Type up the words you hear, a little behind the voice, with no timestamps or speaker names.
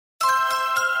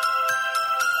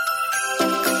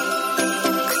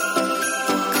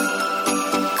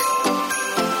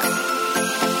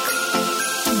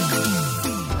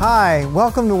Hi,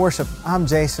 welcome to worship. I'm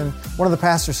Jason, one of the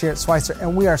pastors here at Schweitzer,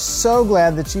 and we are so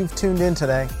glad that you've tuned in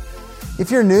today. If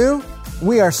you're new,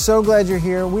 we are so glad you're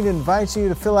here. We'd invite you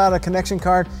to fill out a connection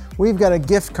card. We've got a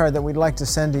gift card that we'd like to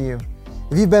send to you.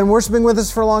 If you've been worshiping with us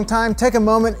for a long time, take a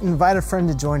moment and invite a friend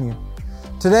to join you.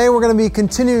 Today we're going to be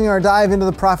continuing our dive into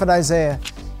the prophet Isaiah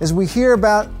as we hear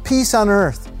about peace on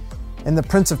earth and the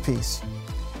Prince of Peace.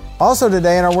 Also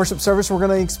today in our worship service, we're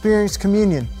going to experience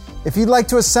communion. If you'd like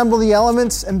to assemble the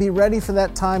elements and be ready for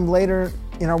that time later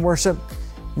in our worship,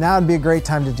 now would be a great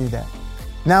time to do that.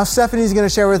 Now Stephanie's going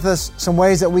to share with us some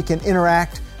ways that we can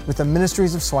interact with the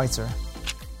ministries of Schweitzer.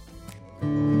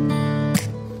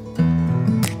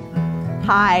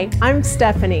 Hi, I'm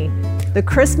Stephanie. The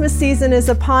Christmas season is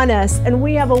upon us, and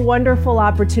we have a wonderful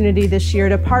opportunity this year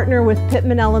to partner with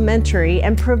Pittman Elementary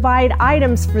and provide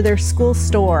items for their school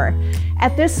store.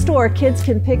 At this store, kids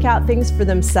can pick out things for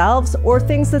themselves or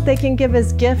things that they can give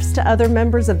as gifts to other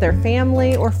members of their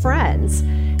family or friends.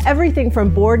 Everything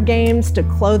from board games to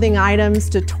clothing items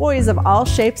to toys of all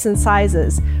shapes and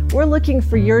sizes. We're looking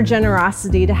for your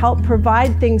generosity to help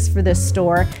provide things for this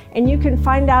store, and you can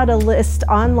find out a list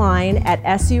online at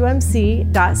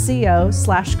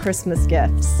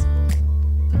sumc.co/Christmas-gifts.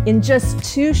 In just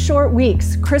 2 short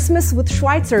weeks, Christmas with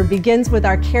Schweitzer begins with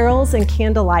our carols and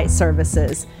candlelight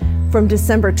services. From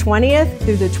December 20th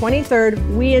through the 23rd,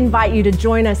 we invite you to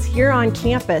join us here on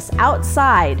campus,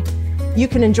 outside. You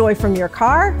can enjoy from your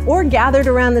car or gathered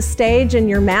around the stage in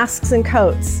your masks and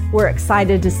coats. We're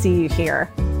excited to see you here.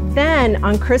 Then,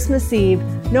 on Christmas Eve,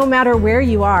 no matter where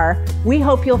you are, we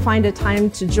hope you'll find a time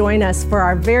to join us for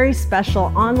our very special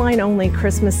online-only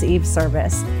Christmas Eve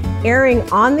service. Airing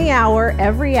on the hour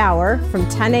every hour from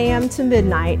 10 a.m. to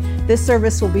midnight, this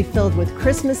service will be filled with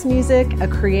Christmas music, a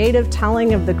creative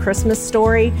telling of the Christmas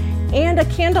story, and a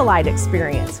candlelight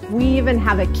experience. We even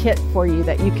have a kit for you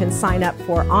that you can sign up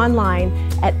for online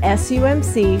at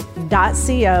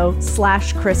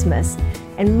sumc.co/Christmas.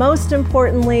 And most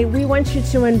importantly, we want you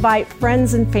to invite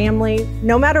friends and family,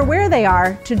 no matter where they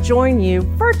are, to join you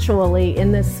virtually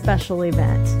in this special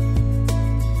event.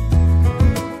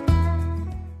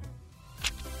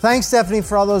 Thanks, Stephanie,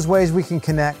 for all those ways we can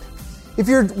connect. If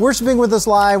you're worshiping with us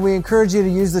live, we encourage you to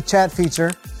use the chat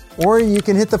feature, or you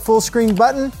can hit the full screen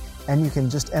button and you can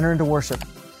just enter into worship.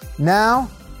 Now,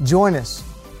 join us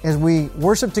as we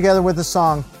worship together with the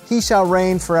song, He Shall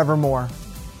Reign Forevermore.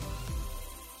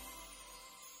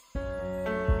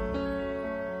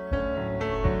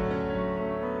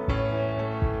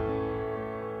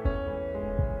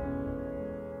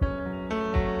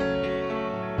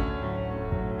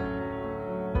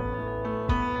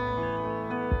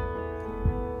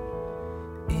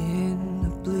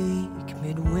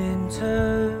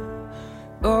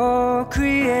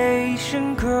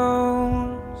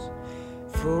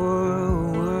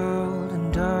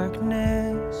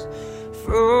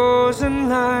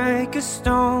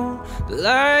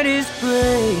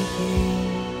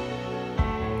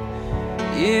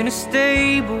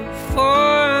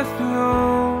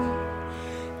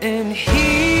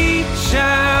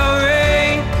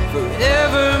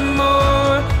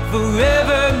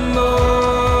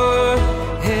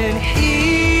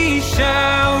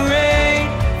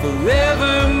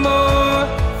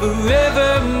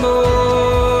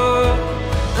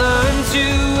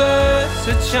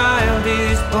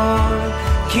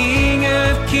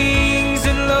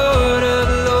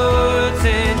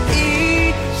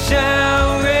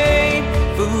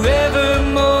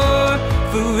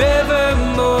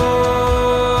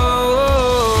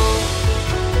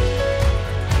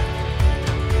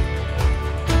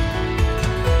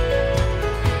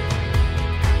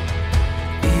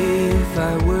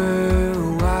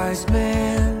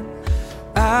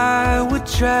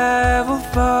 Travel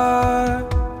far.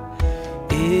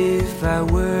 If I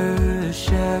were a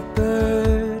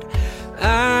shepherd,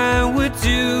 I would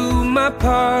do my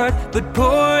part. But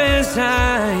poor as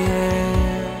I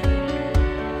am,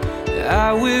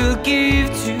 I will give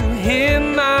to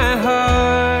Him my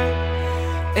heart,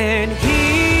 and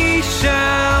He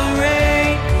shall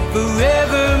reign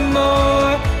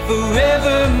forevermore,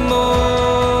 forevermore.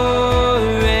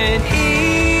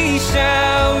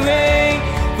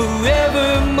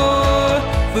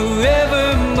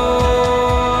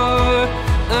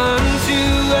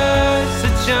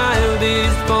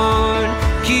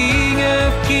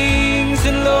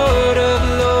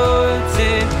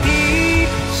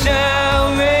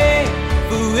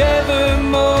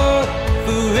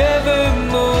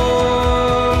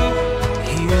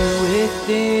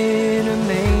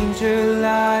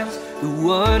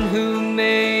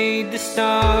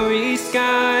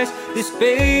 The this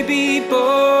baby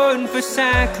born for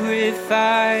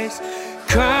sacrifice,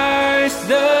 Christ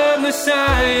the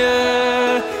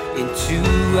Messiah. Into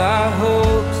our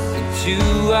hopes, into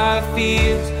our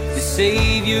fears, the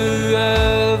Savior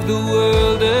of the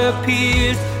world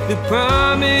appears, the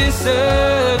promise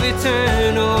of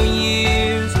eternal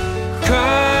years,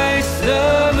 Christ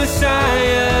the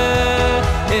Messiah.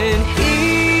 And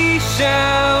He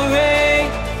shall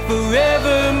reign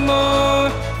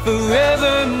forevermore, forevermore.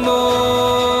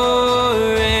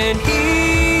 And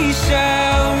He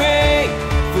shall reign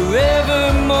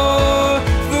forevermore,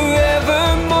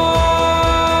 forevermore.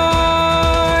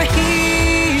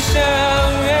 He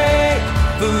shall reign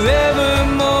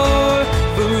forevermore,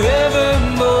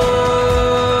 forevermore.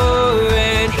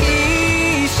 And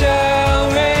He shall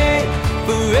reign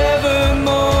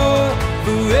forevermore,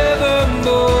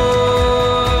 forevermore.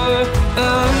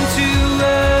 Unto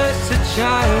us a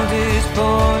child is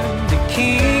born, the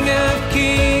King of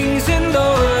kings and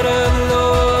Lord of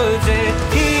lords, and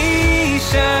He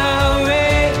shall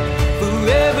reign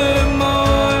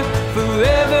forevermore,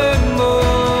 forevermore.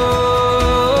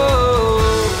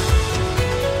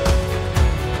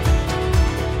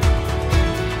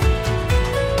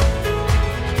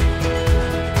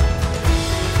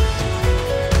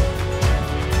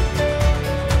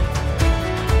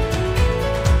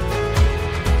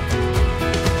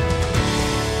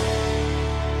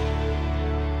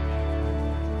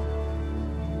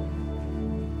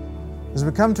 As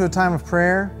we come to a time of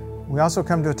prayer, we also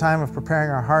come to a time of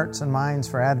preparing our hearts and minds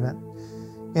for Advent.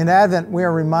 In Advent, we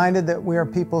are reminded that we are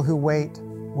people who wait.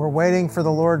 We're waiting for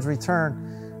the Lord's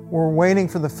return. We're waiting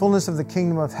for the fullness of the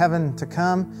kingdom of heaven to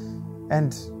come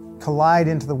and collide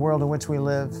into the world in which we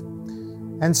live.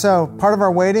 And so, part of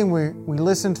our waiting, we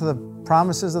listen to the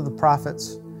promises of the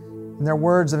prophets and their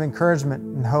words of encouragement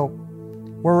and hope.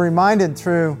 We're reminded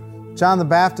through John the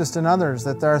Baptist and others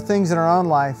that there are things in our own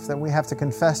life that we have to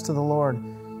confess to the Lord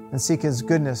and seek His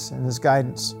goodness and His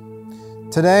guidance.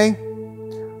 Today,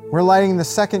 we're lighting the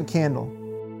second candle.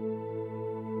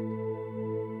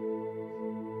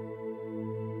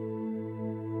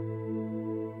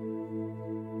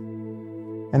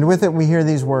 And with it, we hear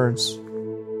these words.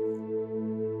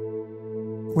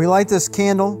 We light this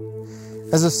candle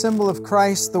as a symbol of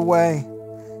Christ the way.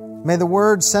 May the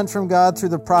word sent from God through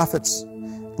the prophets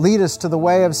lead us to the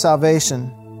way of salvation.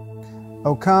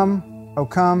 O come,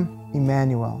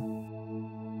 Emmanuel.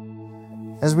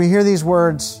 As we hear these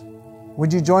words,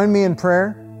 would you join me in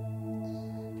prayer?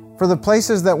 For the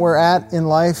places that we're at in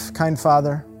life, kind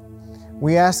Father,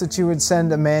 we ask that you would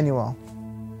send Emmanuel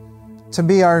to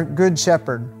be our good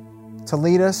shepherd, to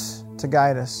lead us, to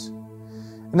guide us.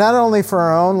 Not only for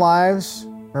our own lives,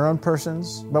 our own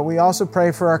persons, but we also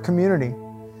pray for our community,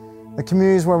 the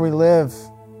communities where we live,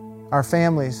 our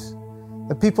families,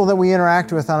 the people that we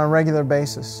interact with on a regular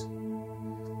basis.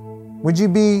 Would you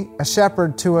be a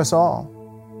shepherd to us all?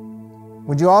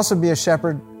 Would you also be a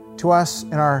shepherd to us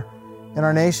in our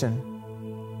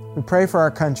nation? We pray for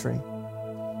our country.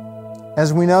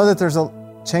 As we know that there's a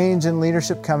change in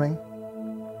leadership coming,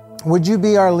 would you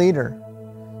be our leader?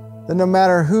 That no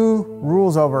matter who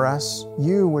rules over us,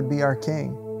 you would be our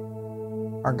king,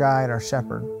 our guide, our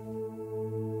shepherd.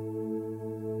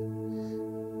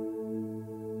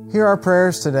 Hear our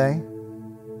prayers today.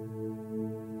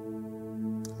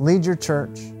 Lead your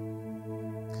church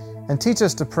and teach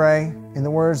us to pray in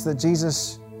the words that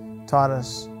Jesus taught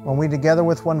us when we together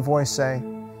with one voice say,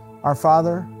 Our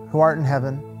Father, who art in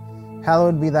heaven,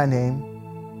 hallowed be thy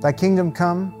name. Thy kingdom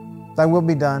come, thy will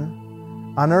be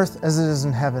done, on earth as it is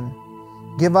in heaven.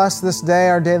 Give us this day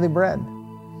our daily bread.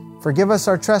 Forgive us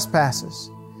our trespasses,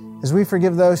 as we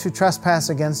forgive those who trespass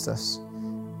against us.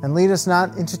 And lead us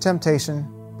not into temptation,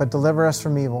 but deliver us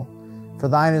from evil. For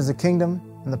thine is the kingdom,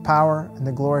 and the power, and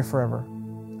the glory forever.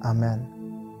 Amen.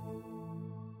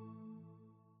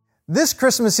 This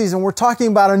Christmas season, we're talking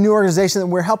about a new organization that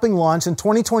we're helping launch in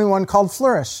 2021 called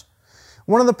Flourish.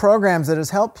 One of the programs that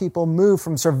has helped people move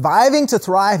from surviving to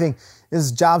thriving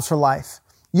is Jobs for Life.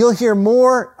 You'll hear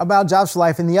more about Jobs for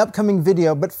Life in the upcoming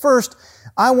video, but first,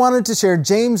 I wanted to share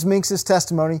James Minks'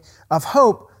 testimony of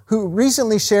hope, who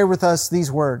recently shared with us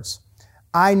these words.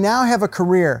 I now have a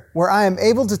career where I am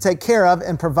able to take care of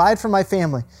and provide for my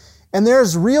family, and there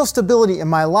is real stability in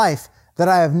my life that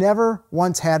I have never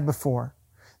once had before.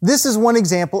 This is one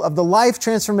example of the life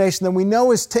transformation that we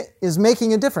know is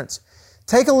making a difference.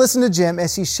 Take a listen to Jim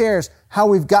as he shares how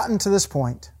we've gotten to this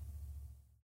point.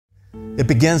 It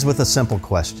begins with a simple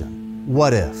question.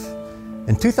 What if?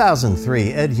 In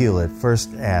 2003, Ed Hewlett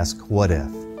first asked, what if?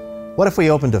 What if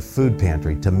we opened a food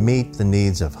pantry to meet the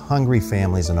needs of hungry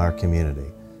families in our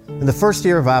community? In the first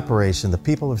year of operation, the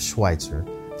people of Schweitzer,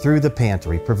 through the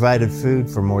pantry, provided food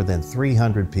for more than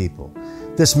 300 people.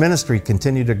 This ministry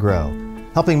continued to grow,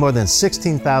 helping more than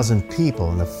 16,000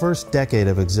 people in the first decade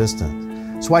of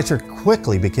existence. Schweitzer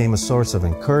quickly became a source of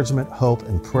encouragement, hope,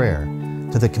 and prayer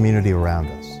to the community around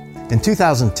us. In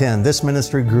 2010, this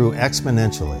ministry grew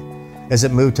exponentially as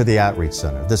it moved to the Outreach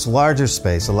Center. This larger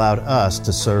space allowed us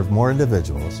to serve more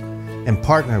individuals and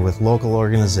partner with local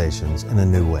organizations in a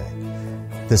new way.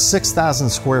 The 6,000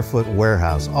 square foot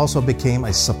warehouse also became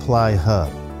a supply hub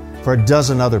for a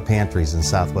dozen other pantries in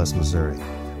Southwest Missouri,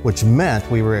 which meant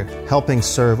we were helping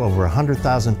serve over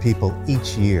 100,000 people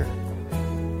each year.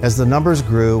 As the numbers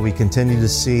grew, we continued to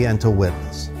see and to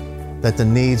witness that the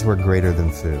needs were greater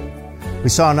than food. We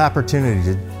saw an opportunity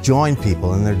to join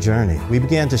people in their journey. We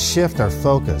began to shift our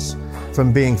focus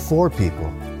from being for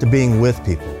people to being with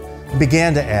people. We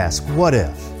began to ask, what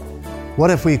if? What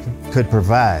if we could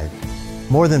provide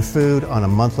more than food on a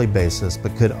monthly basis,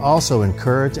 but could also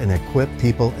encourage and equip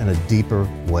people in a deeper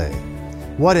way?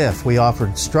 What if we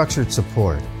offered structured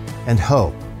support and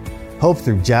hope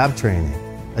through job training,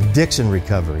 addiction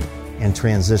recovery, and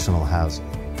transitional housing?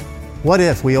 What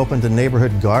if we opened a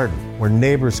neighborhood garden where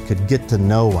neighbors could get to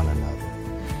know one another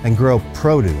and grow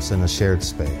produce in a shared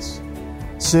space?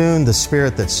 Soon, the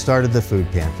spirit that started the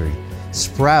food pantry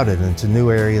sprouted into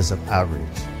new areas of outreach,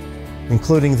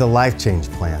 including the Life Change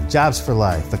Plan, Jobs for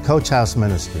Life, the Coach House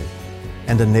Ministry,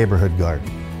 and a neighborhood garden.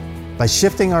 By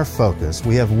shifting our focus,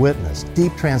 we have witnessed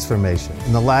deep transformation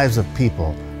in the lives of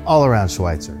people all around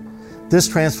Schweitzer. This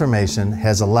transformation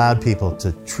has allowed people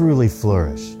to truly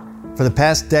flourish. For the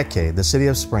past decade, the city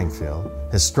of Springfield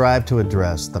has strived to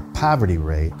address the poverty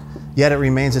rate, yet it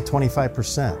remains at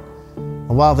 25%.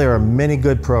 And while there are many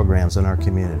good programs in our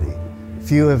community,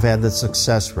 few have had the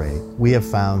success rate we have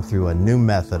found through a new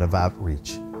method of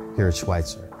outreach here at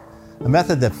Schweitzer. A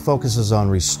method that focuses on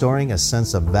restoring a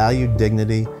sense of value,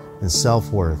 dignity, and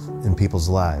self-worth in people's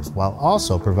lives, while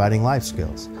also providing life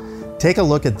skills. Take a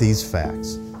look at these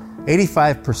facts.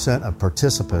 85% of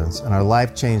participants in our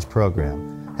Life Change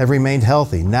program have remained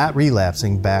healthy, not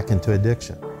relapsing back into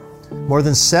addiction. More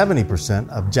than 70%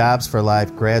 of Jobs for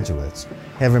Life graduates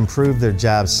have improved their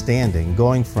job standing,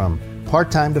 going from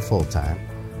part-time to full-time,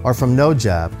 or from no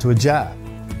job to a job.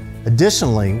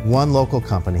 Additionally, one local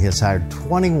company has hired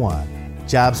 21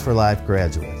 Jobs for Life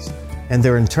graduates, and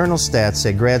their internal stats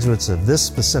say graduates of this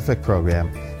specific program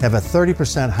have a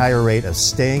 30% higher rate of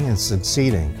staying and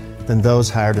succeeding than those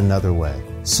hired another way.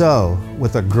 So,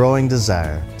 with a growing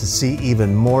desire to see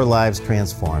even more lives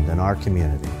transformed in our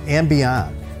community and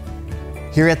beyond,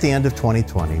 here at the end of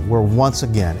 2020, we're once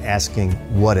again asking,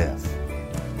 what if?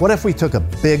 What if we took a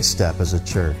big step as a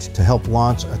church to help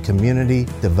launch a community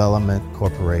development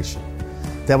corporation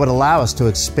that would allow us to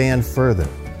expand further,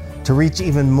 to reach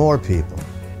even more people?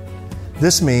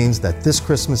 This means that this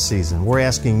Christmas season, we're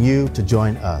asking you to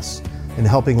join us in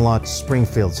helping launch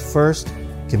Springfield's first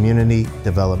Community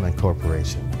Development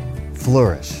Corporation,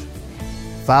 Flourish.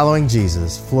 Following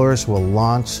Jesus, Flourish will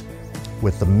launch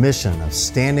with the mission of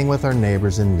standing with our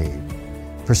neighbors in need,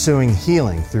 pursuing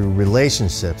healing through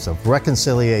relationships of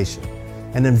reconciliation,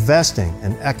 and investing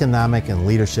in economic and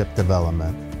leadership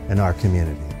development in our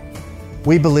community.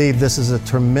 We believe this is a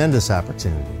tremendous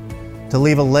opportunity to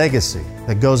leave a legacy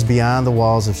that goes beyond the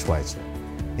walls of Schweitzer,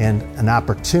 and an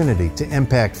opportunity to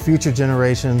impact future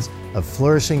generations of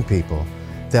flourishing people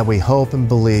that we hope and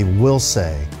believe will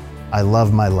say, I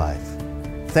love my life.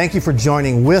 Thank you for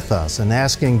joining with us and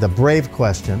asking the brave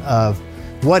question of,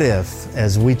 what if,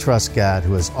 as we trust God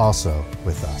who is also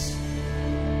with us.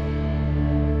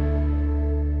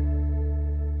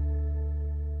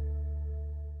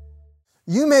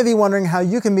 You may be wondering how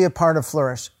you can be a part of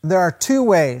Flourish. There are two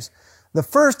ways. The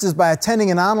first is by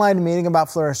attending an online meeting about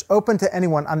Flourish open to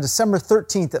anyone on December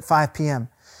 13th at 5 p.m.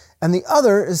 And the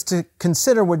other is to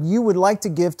consider what you would like to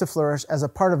give to Flourish as a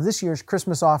part of this year's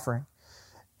Christmas offering.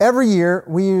 Every year,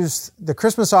 we use the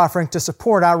Christmas offering to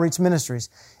support outreach ministries.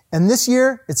 And this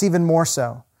year, it's even more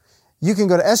so. You can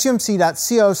go to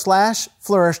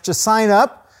sumc.co/flourish to sign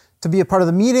up to be a part of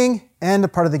the meeting and a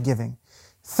part of the giving.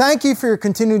 Thank you for your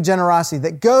continued generosity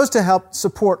that goes to help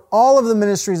support all of the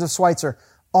ministries of Schweitzer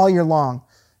all year long.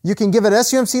 You can give at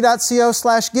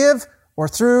sumc.co/give or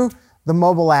through the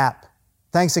mobile app.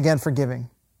 Thanks again for giving.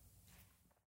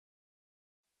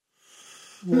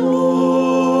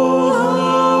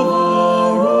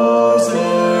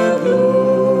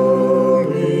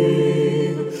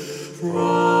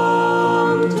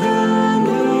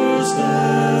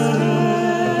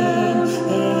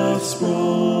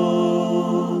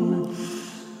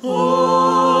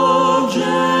 Oh,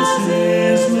 just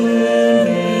his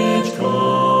lineage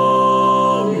call.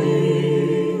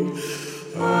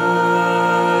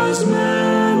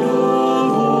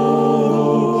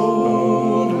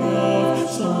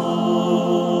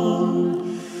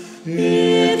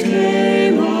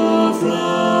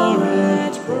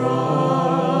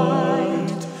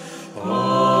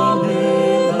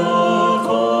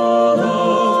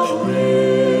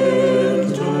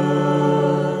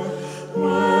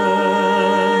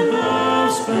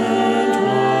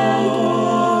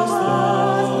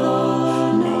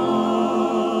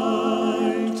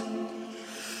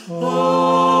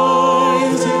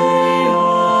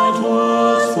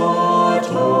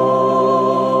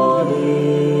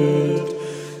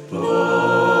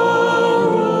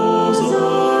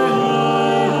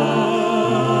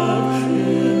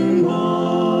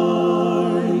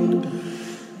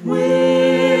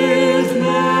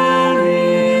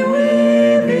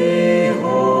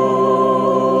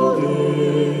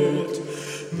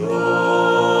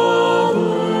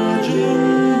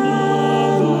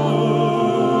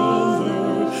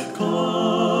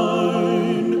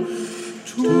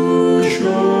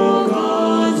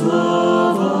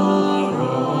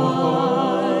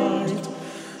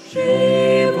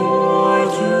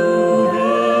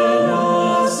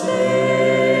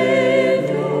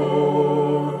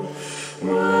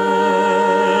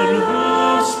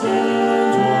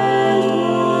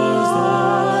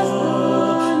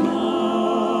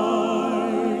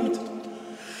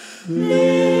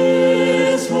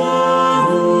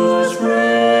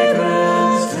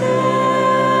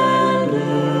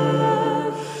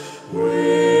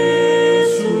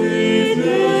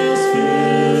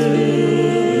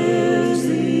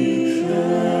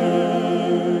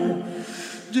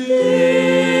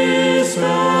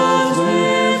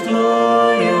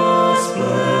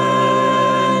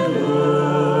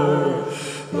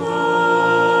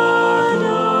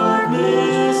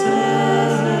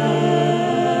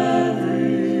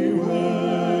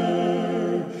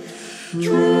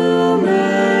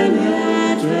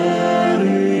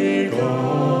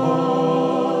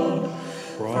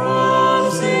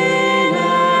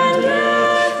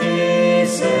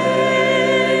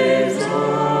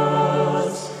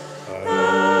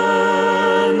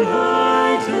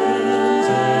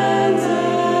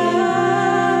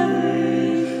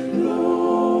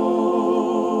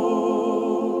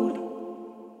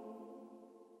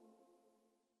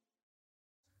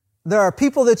 there are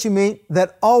people that you meet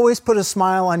that always put a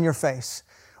smile on your face.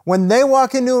 When they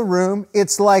walk into a room,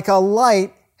 it's like a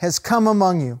light has come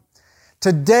among you.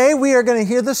 Today, we are going to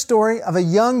hear the story of a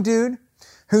young dude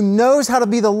who knows how to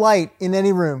be the light in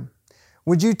any room.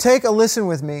 Would you take a listen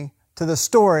with me to the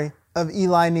story of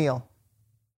Eli Neal?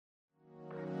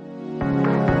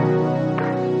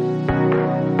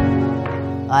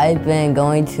 I've been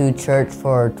going to church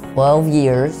for 12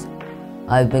 years.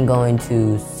 I've been going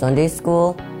to Sunday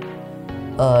school,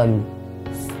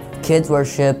 kids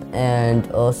worship,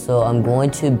 and also I'm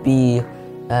going to be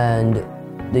in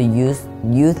the youth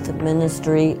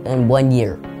ministry in 1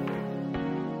 year.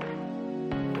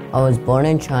 I was born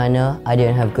in China. I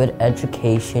didn't have good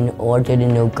education or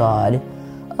didn't know God.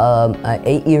 At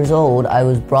 8 years old, I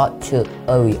was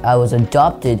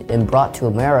adopted and brought to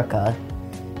America.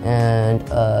 And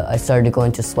I started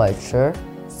going to Schweitzer,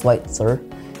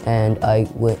 and I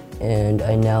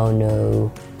now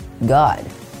know God.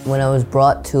 When I was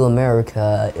brought to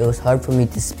America, it was hard for me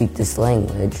to speak this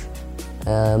language.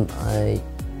 I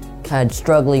had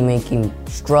struggles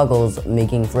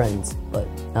making friends, but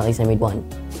at least I made one.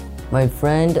 My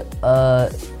friend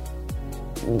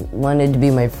wanted to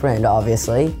be my friend,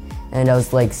 obviously, and I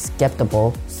was like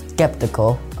skeptical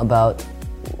about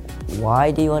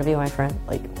why do you want to be my friend?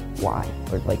 Like, why?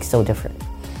 We're like so different.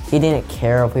 He didn't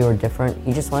care if we were different.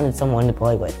 He just wanted someone to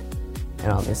play with.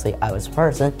 And obviously I was a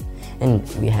person, and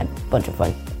we had a bunch of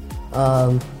fun.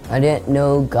 I didn't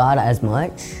know God as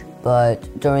much,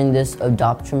 but during this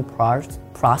adoption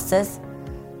process,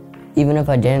 even if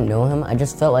I didn't know him, I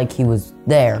just felt like he was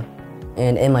there,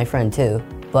 and in my friend too,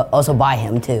 but also by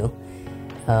him too,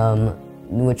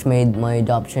 which made my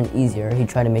adoption easier. He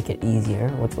tried to make it easier,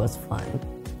 which was fun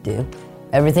to do.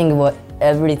 Everything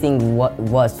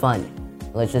was fun.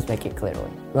 Let's just make it clearly.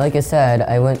 Like I said,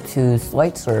 I went to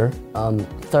Schweitzer,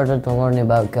 started to learn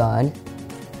about God.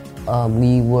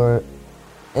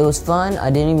 It was fun. I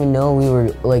didn't even know we were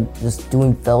like just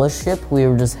doing fellowship. We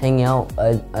were just hanging out.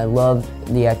 I loved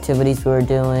the activities we were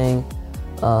doing.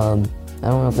 I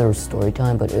don't know if there was story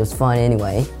time, but it was fun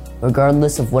anyway.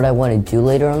 Regardless of what I want to do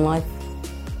later in life,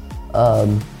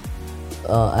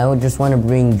 I would just want to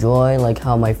bring joy, like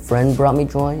how my friend brought me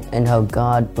joy, and how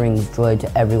God brings joy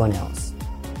to everyone else.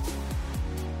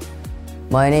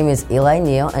 My name is Eli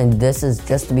Neal, and this is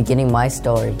just the beginning of my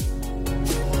story.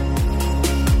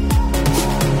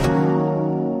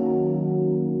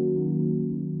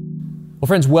 Well,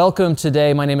 friends, welcome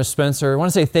today. My name is Spencer. I want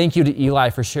to say thank you to Eli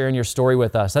for sharing your story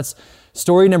with us. That's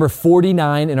story number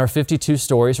 49 in our 52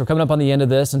 stories. We're coming up on the end of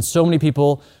this, and so many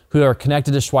people who are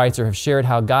connected to Schweitzer have shared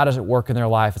how God is at work in their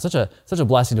life. It's such a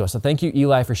blessing to us. So thank you,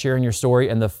 Eli, for sharing your story,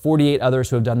 and the 48 others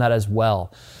who have done that as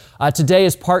well. Today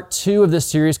is part 2 of this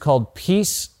series called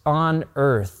Peace on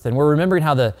Earth, and we're remembering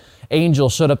how the angel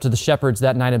showed up to the shepherds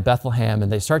that night in Bethlehem,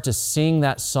 and they start to sing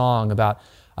that song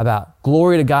about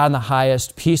glory to God in the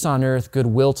highest, peace on earth,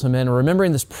 goodwill to men. We're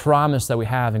remembering this promise that we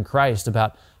have in Christ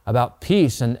about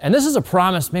peace. And this is a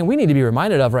promise, man, we need to be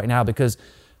reminded of right now, because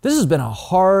this has been a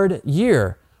hard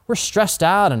year. We're stressed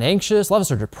out and anxious. A lot of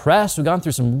us are depressed. We've gone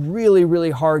through some really,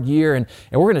 really hard year, and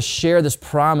we're going to share this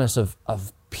promise of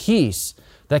peace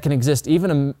that can exist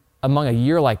even among a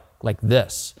year like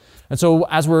this. And so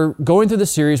as we're going through the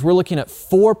series, we're looking at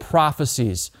 4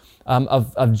 prophecies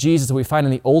of Jesus that we find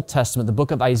in the Old Testament, the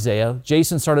book of Isaiah.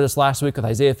 Jason started us last week with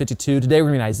Isaiah 52. Today we're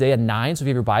going to be in Isaiah 9. So if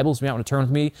you have your Bibles, you might want to turn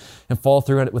with me and follow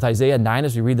through it with Isaiah 9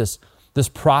 as we read this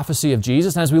prophecy of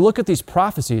Jesus. And as we look at these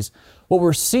prophecies, what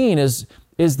we're seeing is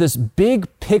this big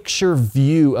picture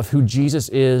view of who Jesus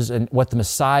is and what the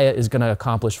Messiah is going to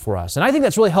accomplish for us. And I think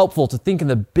that's really helpful to think in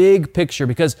the big picture,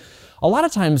 because a lot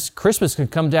of times Christmas can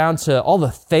come down to all the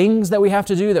things that we have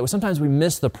to do that sometimes we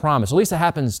miss the promise. At least it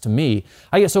happens to me.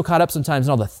 I get so caught up sometimes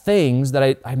in all the things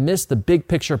that I miss the big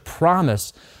picture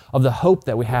promise of the hope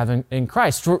that we have in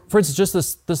Christ. For instance,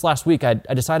 just this last week, I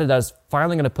decided I was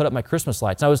finally going to put up my Christmas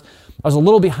lights. I was a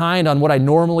little behind on what I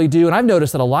normally do, and I've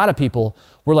noticed that a lot of people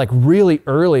were like really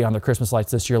early on their Christmas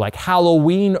lights this year, like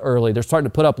Halloween early. They're starting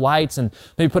to put up lights and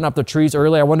maybe putting up their trees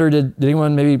early. I wonder, did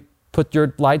anyone maybe put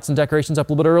your lights and decorations up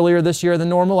a little bit earlier this year than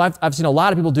normal? I've seen a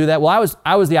lot of people do that. Well,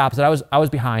 I was the opposite. I was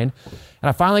behind, and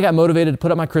I finally got motivated to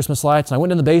put up my Christmas lights. And I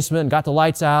went in the basement and got the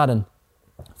lights out, and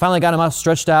finally got them all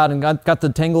stretched out and got the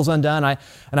tangles undone.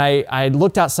 I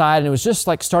looked outside, and it was just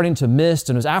like starting to mist,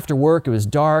 and it was after work. It was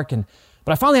dark,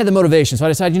 but I finally had the motivation. So I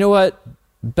decided, you know what?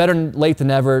 Better late than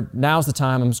never. Now's the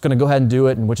time. I'm just going to go ahead and do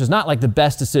it, and which is not like the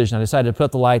best decision. I decided to put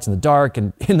up the lights in the dark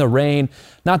and in the rain.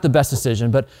 Not the best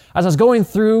decision. But as I was going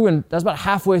through, and I was about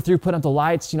halfway through putting up the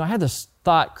lights, I had this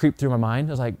thought creep through my mind.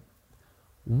 I was like,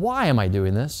 why am I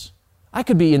doing this? I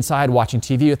could be inside watching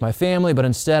TV with my family, but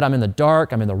instead I'm in the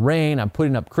dark, I'm in the rain, I'm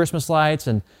putting up Christmas lights,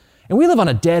 and we live on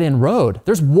a dead-end road.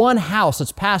 There's one house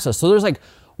that's past us. So there's like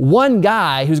one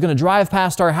guy who's going to drive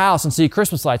past our house and see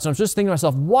Christmas lights. And I was just thinking to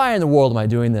myself, why in the world am I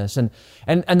doing this? And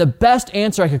the best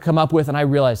answer I could come up with, and I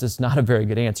realize it's not a very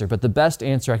good answer, but the best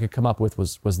answer I could come up with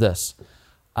was this.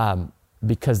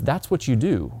 Because that's what you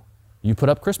do. You put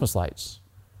up Christmas lights.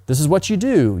 This is what you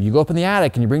do. You go up in the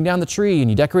attic and you bring down the tree and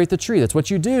you decorate the tree. That's what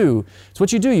you do. It's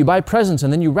what you do. You buy presents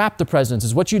and then you wrap the presents.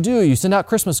 It's what you do. You send out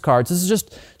Christmas cards. This is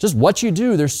just what you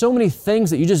do. There's so many things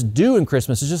that you just do in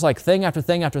Christmas. It's just like thing after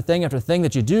thing after thing after thing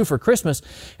that you do for Christmas.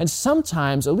 And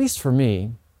sometimes, at least for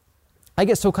me, I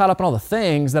get so caught up in all the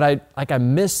things that I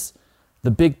miss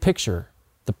the big picture,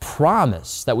 the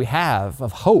promise that we have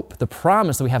of hope, the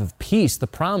promise that we have of peace, the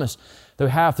promise that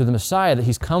we have through the Messiah that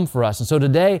He's come for us. And so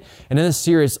today, and in this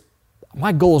series,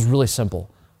 my goal is really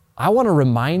simple. I want to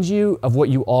remind you of what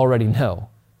you already know.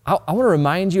 I want to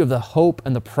remind you of the hope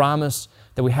and the promise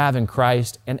that we have in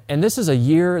Christ. And this is a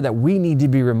year that we need to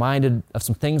be reminded of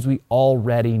some things we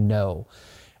already know.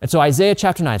 And so Isaiah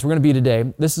chapter 9, so we're going to be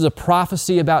today. This is a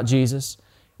prophecy about Jesus.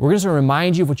 We're just going to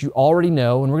remind you of what you already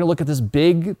know, and we're going to look at this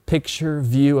big picture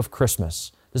view of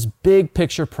Christmas, this big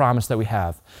picture promise that we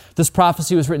have. This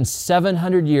prophecy was written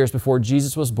 700 years before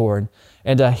Jesus was born,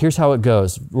 and here's how it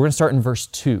goes. We're going to start in verse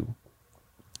 2.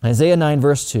 Isaiah 9,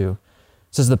 verse 2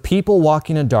 says, "The people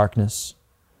walking in darkness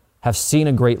have seen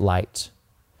a great light.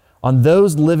 On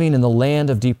those living in the land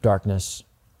of deep darkness,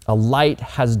 a light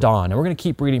has dawned." And we're going to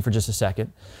keep reading for just a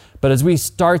second. But as we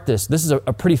start this is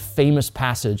a pretty famous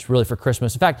passage really for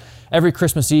Christmas. In fact, every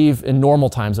Christmas Eve, in normal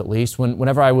times at least,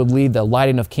 whenever I would lead the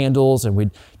lighting of candles, and we'd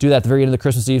do that at the very end of the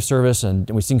Christmas Eve service, and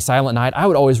we sing Silent Night, I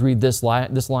would always read this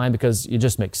line because it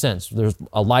just makes sense. There's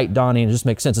a light dawning, it just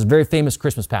makes sense. It's a very famous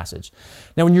Christmas passage.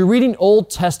 Now, when you're reading Old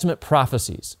Testament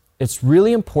prophecies, it's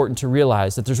really important to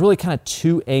realize that there's really kind of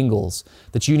two angles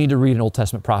that you need to read an Old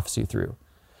Testament prophecy through.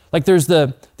 Like there's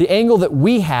the angle that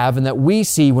we have and that we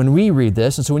see when we read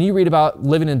this. And so when you read about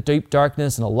living in deep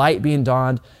darkness and a light being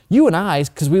dawned, you and I,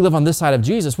 because we live on this side of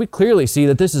Jesus, we clearly see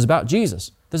that this is about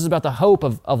Jesus. This is about the hope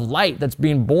of light that's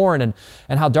being born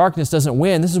and how darkness doesn't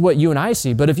win. This is what you and I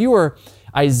see. But if you were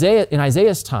in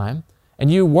Isaiah's time and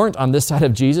you weren't on this side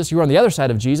of Jesus, you were on the other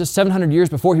side of Jesus, 700 years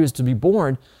before He was to be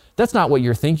born, that's not what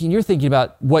you're thinking. You're thinking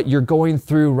about what you're going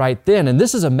through right then. And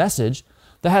this is a message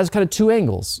that has kind of two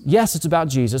angles. Yes, it's about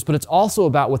Jesus, but it's also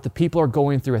about what the people are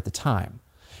going through at the time.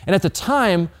 And at the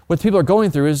time, what the people are going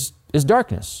through is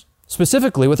darkness.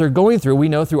 Specifically, what they're going through, we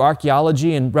know through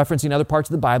archaeology and referencing other parts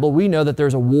of the Bible, we know that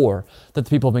there's a war that the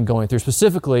people have been going through.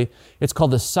 Specifically, it's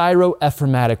called the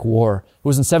Syro-Ephraimitic War. It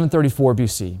was in 734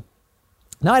 BC.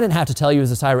 Now, I didn't have to tell you it was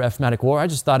the Syro-Ephraimitic War. I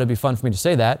just thought it'd be fun for me to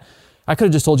say that. I could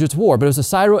have just told you it's a war, but it was the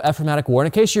Syro-Ephraimitic War. And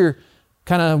in case you're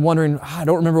kind of wondering, I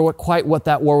don't remember what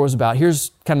that war was about.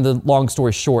 Here's kind of the long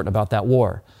story short about that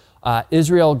war.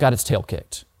 Israel got its tail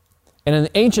kicked. And in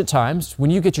the ancient times,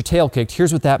 when you get your tail kicked,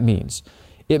 here's what that means.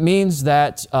 It means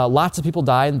that lots of people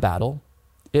die in battle.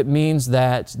 It means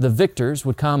that the victors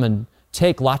would come and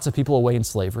take lots of people away in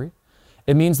slavery.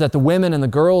 It means that the women and the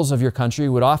girls of your country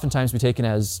would oftentimes be taken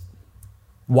as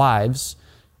wives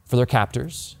for their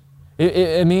captors.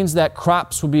 It means that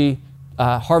crops would be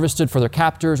harvested for their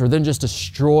captors or then just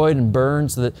destroyed and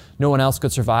burned so that no one else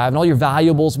could survive. And all your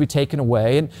valuables would be taken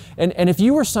away. And if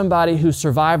you were somebody who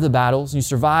survived the battles, and you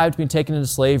survived being taken into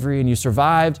slavery, and you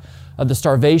survived the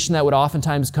starvation that would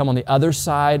oftentimes come on the other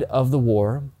side of the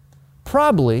war,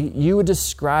 probably you would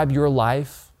describe your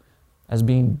life as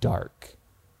being dark.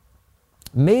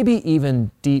 Maybe even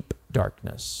deep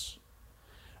darkness.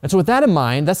 And so with that in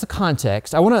mind, that's the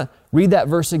context. I want to read that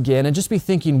verse again and just be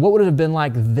thinking, what would it have been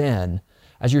like then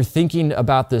as you're thinking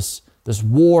about this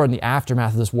war and the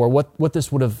aftermath of this war, what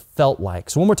this would have felt like.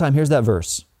 So one more time, here's that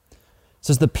verse. It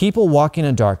says, "The people walking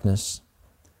in darkness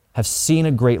have seen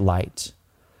a great light.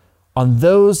 On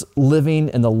those living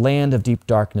in the land of deep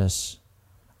darkness,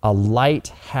 a light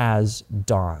has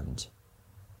dawned."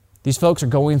 These folks are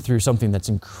going through something that's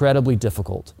incredibly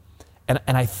difficult. And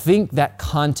I think that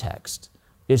context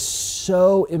is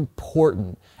so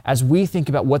important as we think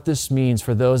about what this means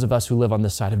for those of us who live on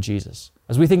this side of Jesus,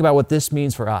 as we think about what this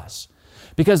means for us.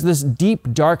 Because this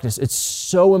deep darkness, it's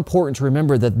so important to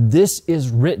remember that this is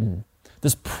written,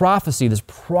 this prophecy, this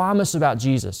promise about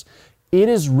Jesus, it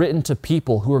is written to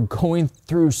people who are going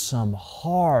through some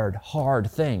hard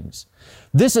things.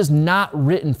 This is not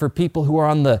written for people who are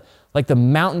on the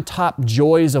mountaintop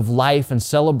joys of life and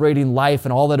celebrating life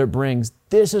and all that it brings.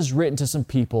 This is written to some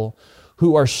people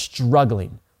who are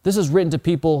struggling This is written to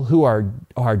people who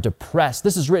are depressed.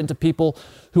 This is written to people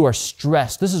who are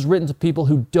stressed. This is written to people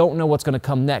who don't know what's going to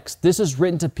come next. This is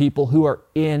written to people who are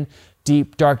in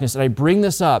deep darkness. And I bring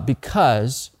this up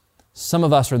because some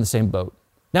of us are in the same boat.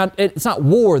 Now, it's not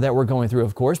war that we're going through,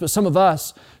 of course, but some of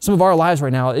our lives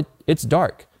right now, it's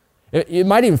dark. It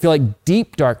might even feel like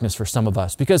deep darkness for some of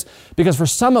us because for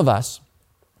some of us,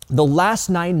 the last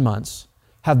 9 months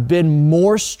have been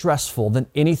more stressful than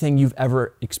anything you've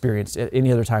ever experienced at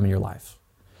any other time in your life.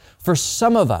 For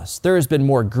some of us, there has been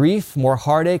more grief, more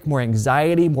heartache, more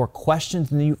anxiety, more questions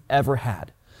than you've ever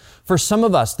had. For some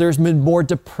of us, there's been more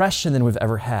depression than we've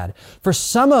ever had. For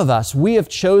some of us, we have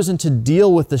chosen to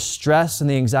deal with the stress and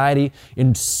the anxiety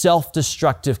in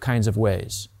self-destructive kinds of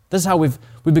ways. This is how we've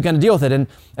begun to deal with it.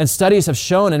 And studies have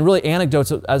shown, and really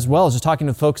anecdotes as well as just talking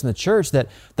to folks in the church, that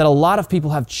a lot of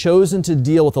people have chosen to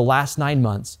deal with the last 9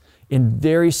 months in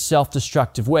very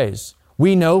self-destructive ways.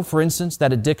 We know, for instance,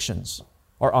 that addictions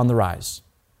are on the rise.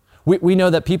 We know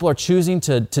that people are choosing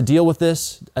to deal with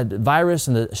this virus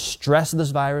and the stress of this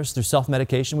virus through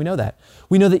self-medication. We know that.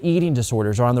 We know that eating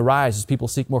disorders are on the rise as people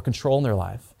seek more control in their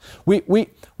life.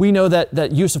 We know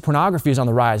that use of pornography is on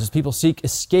the rise as people seek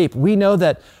escape. We know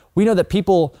that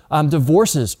people,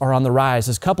 divorces are on the rise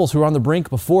as couples who were on the brink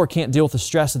before can't deal with the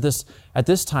stress at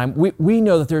this time. We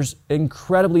know that there's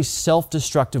incredibly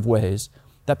self-destructive ways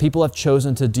that people have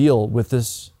chosen to deal with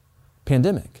this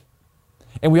pandemic.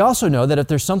 And we also know that if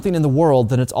there's something in the world,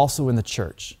 then it's also in the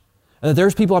church. And that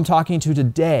there's people I'm talking to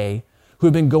today who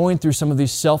have been going through some of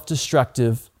these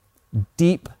self-destructive,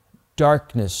 deep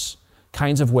darkness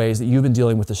kinds of ways that you've been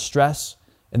dealing with the stress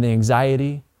and the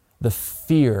anxiety, the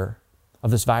fear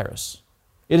of this virus.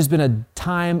 It has been a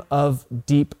time of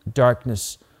deep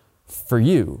darkness for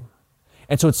you.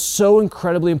 And so it's so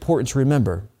incredibly important to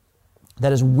remember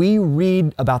that as we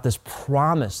read about this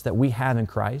promise that we have in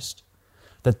Christ,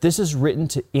 that this is written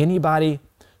to anybody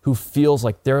who feels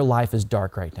like their life is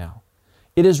dark right now.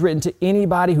 It is written to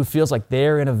anybody who feels like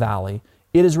they're in a valley.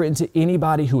 It is written to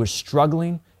anybody who is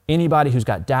struggling, anybody who's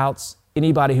got doubts,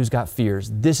 anybody who's got fears.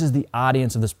 This is the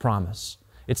audience of this promise.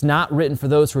 It's not written for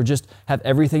those who just have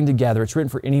everything together. It's written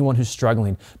for anyone who's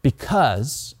struggling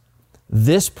because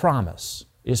this promise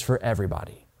is for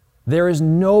everybody. There is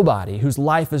nobody whose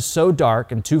life is so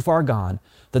dark and too far gone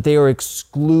that they are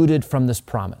excluded from this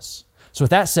promise. So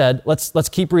with that said, let's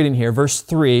keep reading here. Verse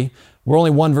 3, we're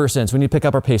only one verse in, so we need to pick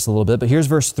up our pace a little bit, but here's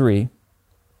verse 3.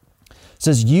 It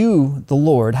says, "You, the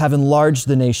Lord, have enlarged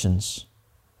the nations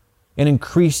and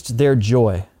increased their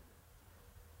joy.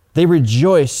 They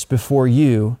rejoice before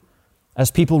you as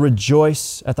people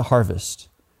rejoice at the harvest,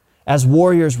 as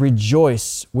warriors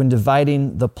rejoice when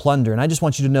dividing the plunder." And I just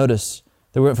want you to notice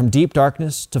that we went from deep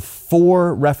darkness to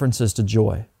 4 references to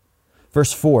joy.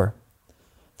 Verse 4,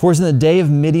 "For as in the day of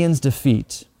Midian's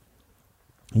defeat,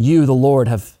 you, the Lord,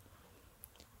 have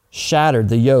shattered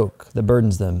the yoke that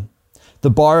burdens them, the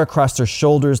bar across their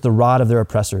shoulders, the rod of their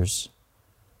oppressors.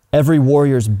 Every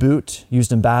warrior's boot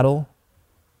used in battle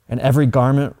and every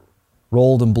garment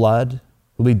rolled in blood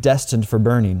will be destined for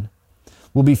burning,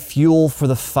 will be fuel for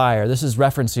the fire." This is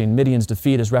referencing Midian's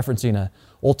defeat, is referencing an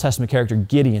Old Testament character,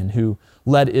 Gideon, who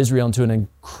led Israel into an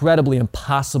incredibly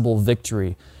impossible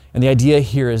victory. And the idea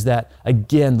here is that,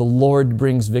 again, the Lord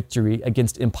brings victory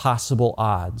against impossible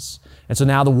odds. And so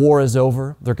now the war is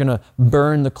over. They're going to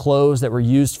burn the clothes that were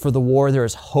used for the war. There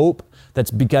is hope that's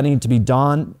beginning to be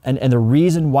dawned. And the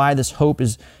reason why this hope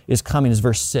is coming is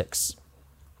verse 6.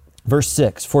 Verse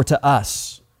 6, for to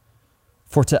us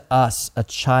a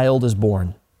child is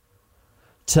born.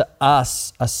 To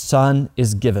us a son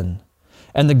is given.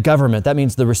 And the government, that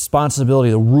means the responsibility,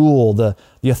 the rule, the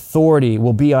authority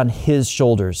will be on his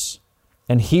shoulders.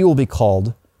 And he will be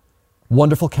called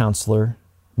Wonderful Counselor,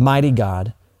 Mighty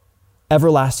God,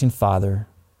 Everlasting Father,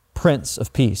 Prince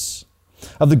of Peace.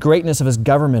 Of the greatness of his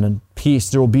government and peace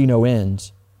there will be no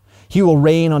end. He will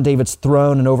reign on David's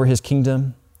throne and over his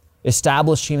kingdom,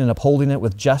 establishing and upholding it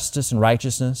with justice and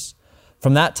righteousness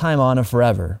from that time on and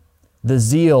forever. The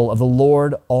zeal of the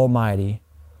Lord Almighty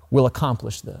will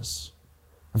accomplish this.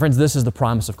 And friends, this is the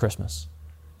promise of Christmas,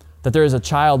 that there is a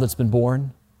child that's been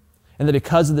born, and that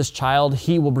because of this child,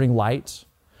 he will bring light.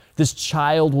 This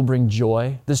child will bring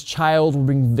joy. This child will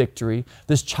bring victory.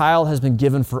 This child has been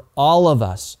given for all of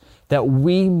us, that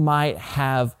we might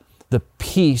have the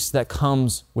peace that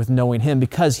comes with knowing him,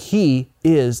 because he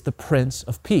is the Prince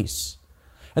of Peace.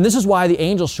 And this is why the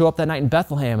angels show up that night in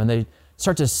Bethlehem, and they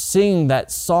start to sing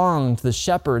that song to the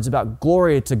shepherds about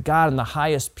glory to God in the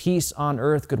highest, peace on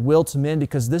earth, goodwill to men,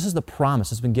 because this is the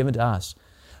promise that's been given to us,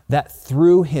 that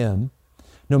through him,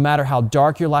 no matter how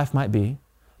dark your life might be,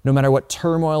 no matter what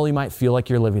turmoil you might feel like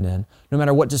you're living in, no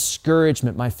matter what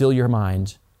discouragement might fill your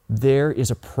mind, there is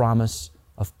a promise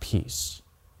of peace.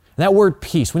 And that word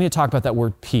peace, we need to talk about that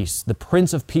word peace, the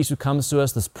Prince of Peace who comes to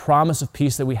us, this promise of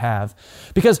peace that we have.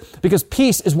 Because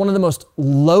peace is one of the most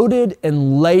loaded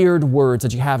and layered words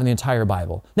that you have in the entire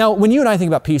Bible. Now, when you and I think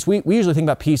about peace, we usually think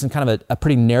about peace in kind of a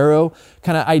pretty narrow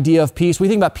kind of idea of peace. We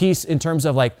think about peace in terms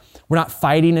of like, we're not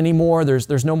fighting anymore.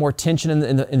 There's no more tension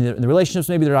in the relationships.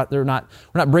 Maybe we're not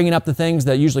bringing up the things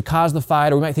that usually cause the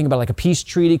fight. Or we might think about like a peace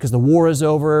treaty because the war is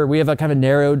over. We have a kind of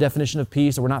narrow definition of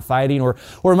peace, or we're not fighting. Or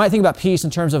we might think about peace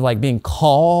in terms of like being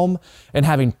calm and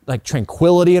having like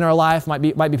tranquility in our life. Might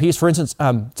be peace. For instance,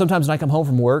 sometimes when I come home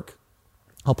from work,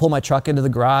 I'll pull my truck into the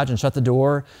garage and shut the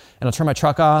door, and I'll turn my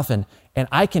truck off, and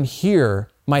I can hear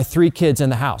my 3 kids in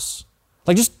the house.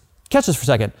 Like, just catch this for a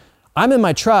second. I'm in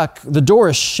my truck, the door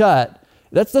is shut.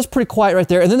 That's pretty quiet right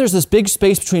there. And then there's this big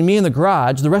space between me and the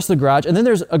garage, the rest of the garage, and then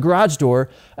there's a garage door,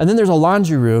 and then there's a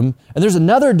laundry room, and there's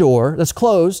another door that's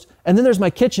closed, and then there's my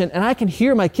kitchen, and I can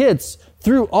hear my kids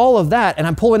through all of that, and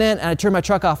I'm pulling in, and I turn my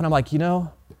truck off, and I'm like, I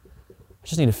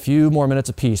just need a few more minutes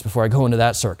of peace before I go into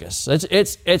that circus. I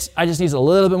just need a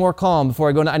little bit more calm before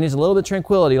I go into, I need a little bit of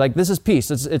tranquility. Like, this is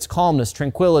peace. It's calmness,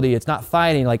 tranquility. It's not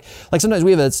fighting. Like sometimes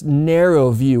we have this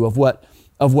narrow view of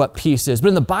what peace is. But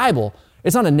in the Bible,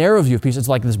 it's not a narrow view of peace. It's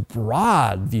like this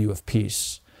broad view of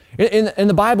peace. In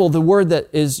the Bible, the word that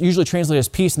is usually translated as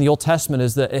peace in the Old Testament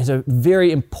is a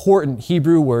very important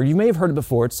Hebrew word. You may have heard it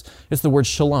before. It's the word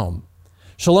shalom.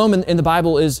 Shalom in the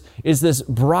Bible is this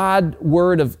broad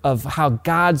word of how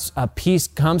God's peace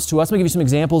comes to us. Let me give you some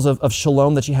examples of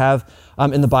shalom that you have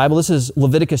in the Bible. This is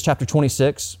Leviticus chapter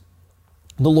 26.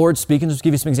 The Lord speaking, just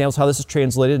give you some examples how this is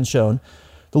translated and shown.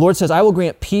 The Lord says, I will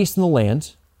grant peace in the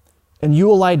land, and you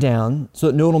will lie down so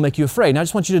that no one will make you afraid. Now, I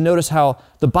just want you to notice how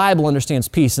the Bible understands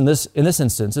peace in this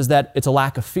instance, is that it's a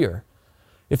lack of fear.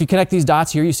 If you connect these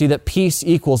dots here, you see that peace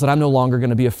equals that I'm no longer going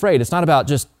to be afraid. It's not about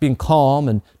just being calm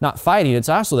and not fighting. It's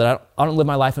also that I don't live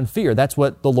my life in fear. That's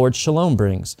what the Lord shalom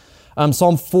brings.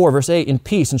 Psalm 4, verse 8, in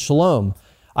peace and shalom,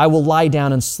 I will lie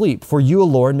down and sleep. For you, O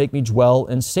Lord, make me dwell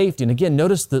in safety. And again,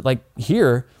 notice that like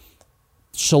here,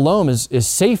 shalom is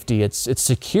safety. It's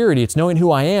security. It's knowing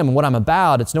who I am and what I'm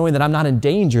about. It's knowing that I'm not in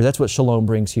danger. That's what shalom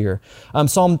brings here.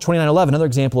 Psalm 29:11, another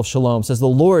example of shalom, says the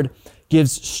Lord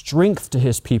gives strength to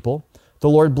his people. The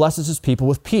Lord blesses his people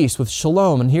with peace, with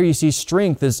shalom. And here you see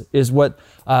strength is what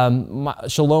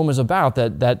shalom is about,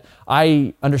 that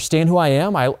I understand who I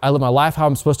am. I live my life how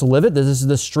I'm supposed to live it. This is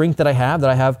the strength that I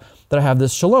have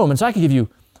this shalom. And so I could give you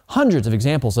hundreds of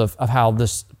examples of how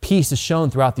this peace is shown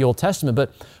throughout the Old Testament.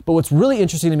 But what's really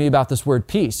interesting to me about this word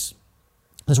peace,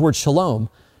 this word shalom,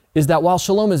 is that while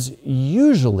shalom is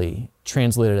usually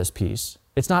translated as peace,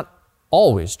 it's not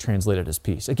always translated as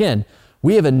peace. Again,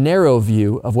 we have a narrow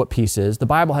view of what peace is. The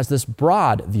Bible has this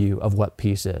broad view of what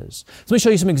peace is. So let me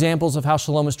show you some examples of how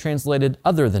shalom is translated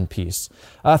other than peace.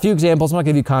 A few examples. I'm not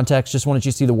going to give you context, just wanted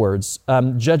you to see the words.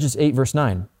 Judges 8, verse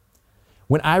 9.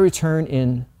 When I return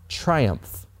in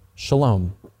triumph,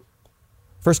 shalom.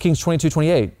 1 Kings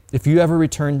 22:28. If you ever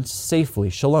return safely,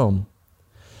 shalom.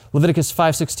 Leviticus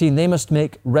 5:16. They must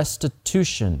make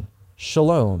restitution,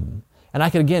 shalom. And I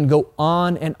could, again, go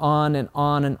on and on and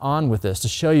on and on with this to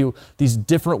show you these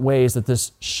different ways that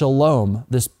this shalom,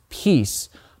 this peace,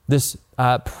 this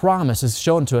promise is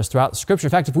shown to us throughout Scripture.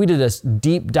 In fact, if we did a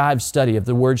deep dive study of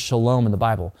the word shalom in the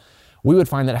Bible, we would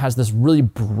find that it has this really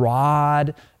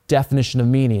broad definition of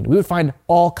meaning. We would find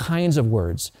all kinds of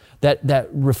words that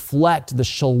reflect the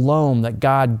shalom that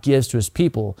God gives to his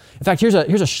people. In fact, here's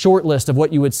a short list of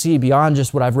what you would see beyond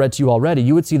just what I've read to you already.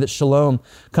 You would see that shalom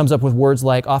comes up with words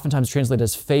like, oftentimes translated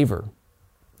as favor,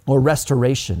 or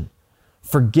restoration,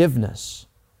 forgiveness,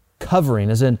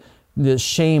 covering, as in the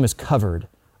shame is covered,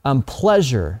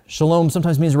 pleasure. Shalom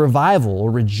sometimes means revival or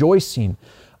rejoicing,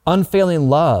 unfailing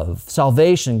love,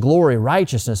 salvation, glory,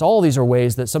 righteousness. All these are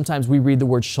ways that sometimes we read the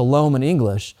word shalom in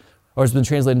English, or has been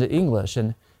translated into English.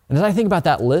 And as I think about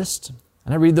that list,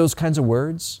 and I read those kinds of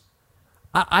words,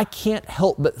 I can't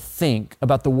help but think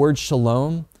about the word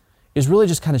shalom is really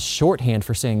just kind of shorthand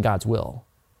for saying God's will.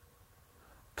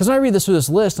 Because when I read through this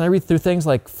list, and I read through things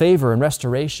like favor and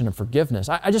restoration and forgiveness,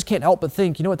 I just can't help but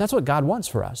think, you know what, that's what God wants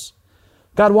for us.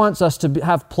 God wants us to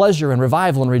have pleasure and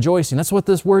revival and rejoicing. That's what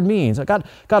this word means.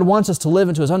 God wants us to live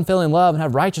into his unfailing love and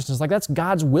have righteousness. Like, that's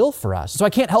God's will for us. So I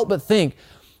can't help but think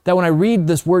that when I read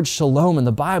this word shalom in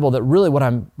the Bible, that really what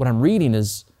I'm reading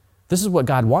is, this is what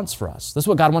God wants for us. This is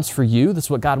what God wants for you. This is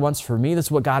what God wants for me. This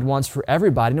is what God wants for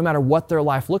everybody, no matter what their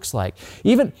life looks like.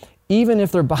 Even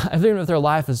if their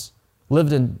life is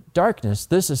lived in darkness,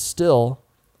 this is still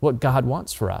what God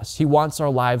wants for us. He wants our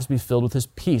lives to be filled with His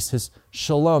peace, His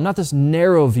shalom, not this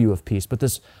narrow view of peace, but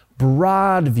this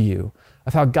broad view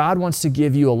of how God wants to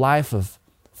give you a life of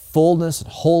fullness and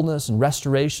wholeness and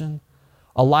restoration,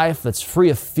 a life that's free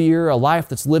of fear, a life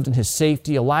that's lived in His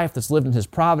safety, a life that's lived in His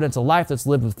providence, a life that's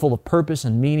lived full of purpose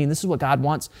and meaning. This is what God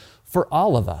wants for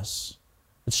all of us.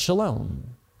 It's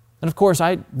shalom. And of course,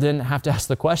 I then have to ask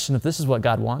the question, if this is what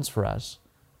God wants for us,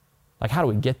 like, how do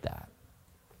we get that?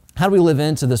 How do we live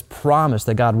into this promise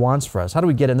that God wants for us? How do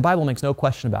we get it? And the Bible makes no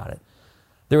question about it.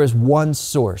 There is one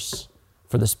source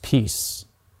for this peace,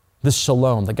 this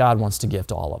shalom that God wants to give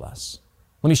to all of us.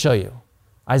 Let me show you.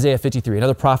 Isaiah 53,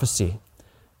 another prophecy,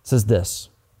 says this.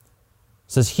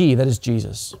 It says, He, that is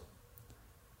Jesus,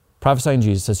 prophesying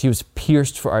Jesus, says, He was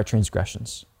pierced for our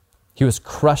transgressions. He was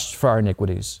crushed for our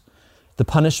iniquities. The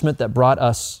punishment that brought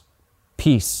us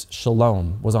peace,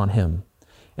 shalom, was on Him.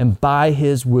 And by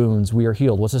His wounds we are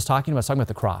healed. What's this talking about? It's talking about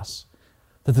the cross.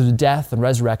 That through the death and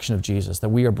resurrection of Jesus, that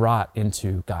we are brought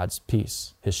into God's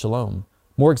peace, His shalom.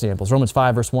 More examples. Romans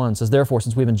 5, verse 1 says, Therefore,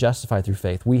 since we've been justified through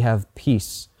faith, we have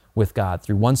peace with God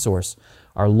through one source,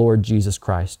 our Lord Jesus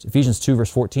Christ. Ephesians 2,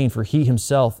 verse 14, For He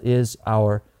Himself is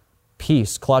our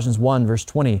peace. Colossians 1, verse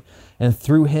 20, And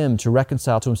through Him to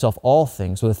reconcile to Himself all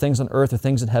things, whether things on earth or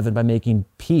things in heaven, by making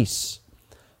peace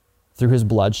through His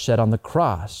blood shed on the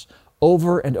cross.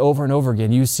 Over and over and over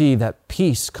again, you see that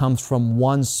peace comes from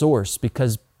one source,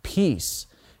 because peace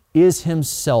is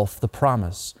Himself the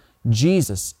promise.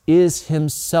 Jesus is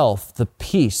Himself the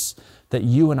peace that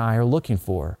you and I are looking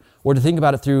for. Or to think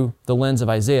about it through the lens of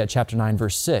Isaiah chapter 9,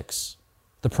 verse 6.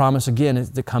 The promise, again, is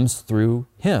that comes through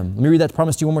Him. Let me read that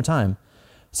promise to you one more time.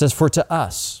 It says, For to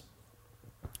us,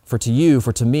 for to you,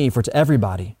 for to me, for to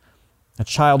everybody, a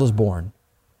child is born.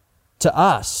 To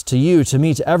us, to you, to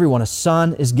me, to everyone, a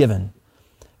son is given.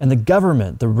 And the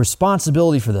government, the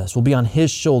responsibility for this, will be on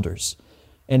His shoulders.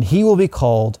 And He will be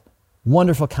called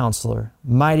Wonderful Counselor,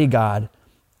 Mighty God,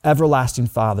 Everlasting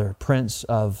Father, Prince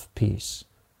of Peace.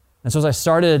 And so as I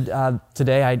started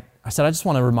today, I said, I just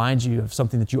want to remind you of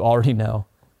something that you already know.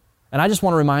 And I just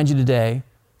want to remind you today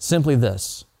simply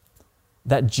this,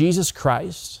 that Jesus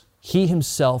Christ, He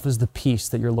Himself is the peace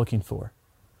that you're looking for.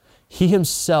 He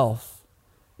Himself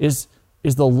is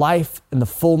the life and the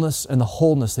fullness and the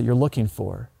wholeness that you're looking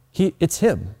for. It's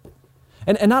Him.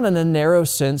 And not in a narrow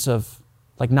sense of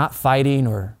like not fighting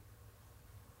or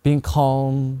being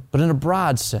calm, but in a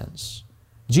broad sense.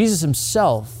 Jesus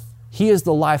Himself, He is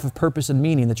the life of purpose and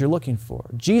meaning that you're looking for.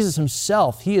 Jesus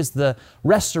Himself, He is the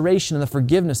restoration and the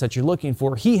forgiveness that you're looking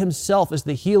for. He Himself is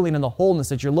the healing and the wholeness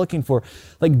that you're looking for.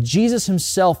 Like Jesus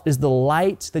Himself is the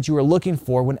light that you are looking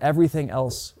for when everything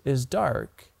else is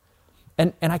dark.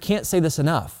 And I can't say this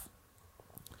enough.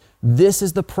 This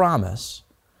is the promise,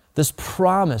 this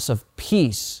promise of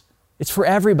peace. It's for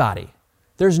everybody.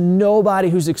 There's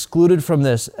nobody who's excluded from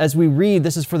this. As we read,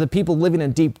 this is for the people living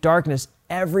in deep darkness.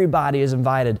 Everybody is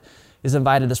invited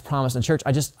to this promise. And church,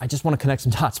 I just want to connect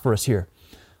some dots for us here.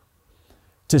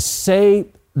 To say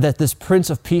that this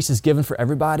Prince of Peace is given for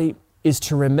everybody is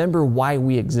to remember why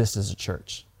we exist as a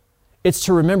church. It's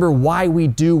to remember why we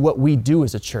do what we do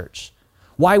as a church.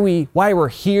 Why we're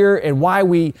here and why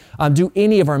we do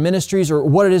any of our ministries or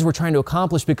what it is we're trying to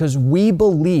accomplish, because we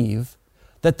believe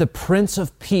that the Prince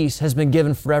of Peace has been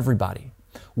given for everybody.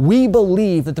 We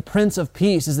believe that the Prince of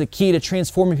Peace is the key to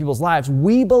transforming people's lives.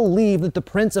 We believe that the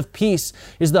Prince of Peace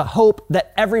is the hope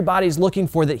that everybody's looking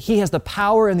for, that He has the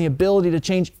power and the ability to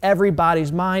change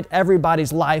everybody's mind,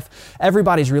 everybody's life,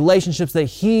 everybody's relationships, that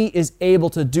He is able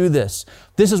to do this.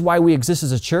 This is why we exist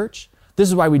as a church. This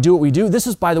is why we do what we do. This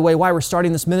is, by the way, why we're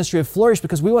starting this ministry of Flourish,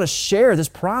 because we want to share this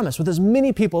promise with as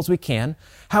many people as we can,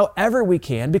 however we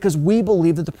can, because we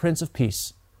believe that the Prince of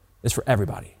Peace is for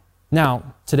everybody.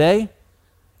 Now, today,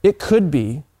 it could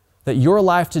be that your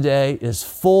life today is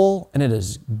full and it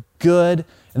is good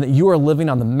and that you are living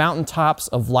on the mountaintops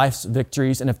of life's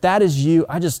victories. And if that is you,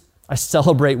 I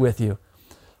celebrate with you.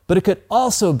 But it could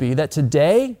also be that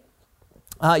today,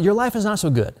 your life is not so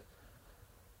good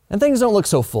and things don't look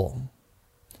so full.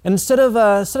 And instead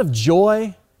of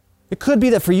joy, it could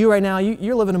be that for you right now,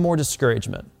 you're living in more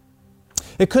discouragement.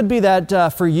 It could be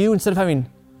that for you, instead of having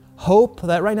hope,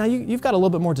 that right now you've got a little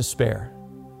bit more despair.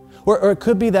 Or it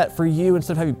could be that for you,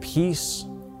 instead of having peace,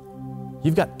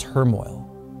 you've got turmoil.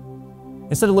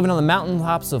 Instead of living on the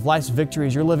mountaintops of life's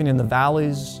victories, you're living in the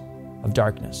valleys of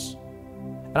darkness.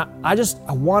 And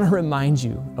I want to remind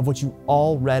you of what you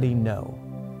already know,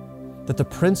 that the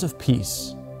Prince of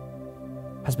Peace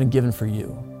has been given for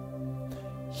you.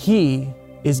 He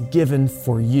is given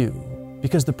for you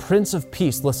because the Prince of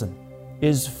Peace, listen,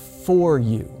 is for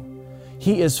you.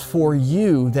 He is for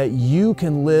you, that you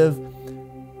can live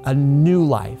a new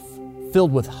life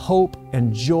filled with hope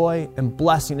and joy and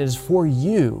blessing. It is for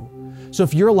you. So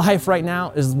if your life right now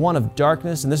is one of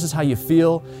darkness and this is how you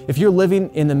feel, if you're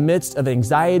living in the midst of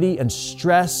anxiety and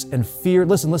stress and fear,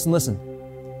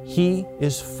 listen. He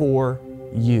is for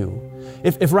you.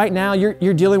 If right now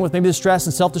you're dealing with maybe the stress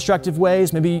in self-destructive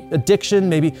ways, maybe addiction,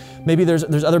 maybe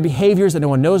there's other behaviors that no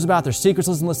one knows about, there's secrets,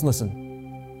 listen.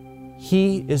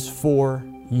 He is for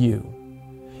you.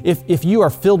 If you are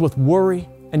filled with worry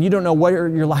and you don't know where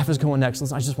your life is going next,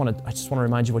 listen, I just want to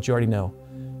remind you what you already know.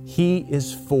 He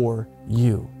is for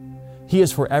you. He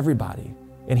is for everybody.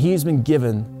 And He's been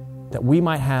given that we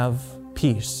might have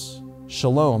peace,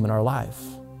 shalom in our life,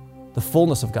 the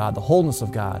fullness of God, the wholeness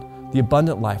of God, the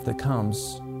abundant life that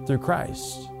comes through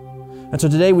Christ. And so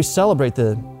today we celebrate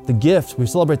the gift, we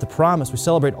celebrate the promise, we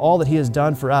celebrate all that He has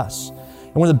done for us.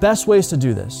 And one of the best ways to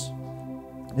do this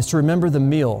is to remember the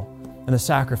meal and the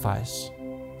sacrifice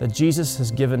that Jesus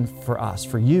has given for us,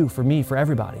 for you, for me, for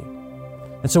everybody.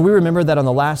 And so we remember that on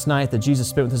the last night that Jesus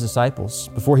spent with His disciples,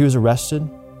 before He was arrested,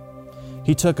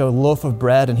 He took a loaf of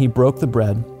bread and He broke the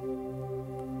bread.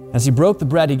 As He broke the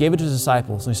bread, He gave it to His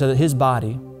disciples, and He said that His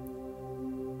body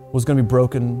was going to be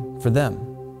broken for them.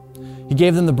 He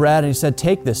gave them the bread and He said,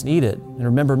 take this and eat it and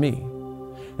remember me.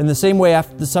 In the same way,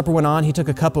 after the supper went on, He took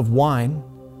a cup of wine.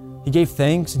 He gave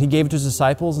thanks and He gave it to His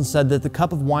disciples and said that the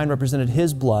cup of wine represented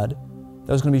His blood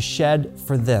that was going to be shed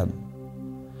for them.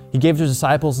 He gave it to His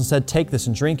disciples and said, take this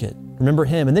and drink it. Remember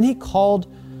Him. And then He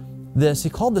called this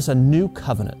a new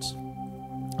covenant,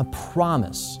 a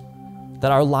promise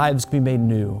that our lives can be made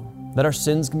new, that our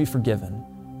sins can be forgiven,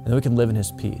 and that we can live in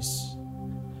His peace.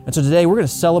 And so today we're going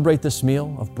to celebrate this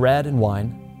meal of bread and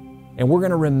wine, and we're going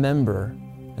to remember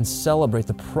and celebrate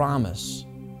the promise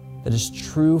that is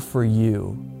true for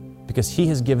you because He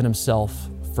has given Himself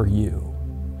for you.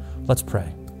 Let's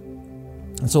pray.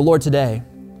 And so Lord, today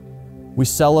we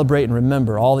celebrate and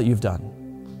remember all that You've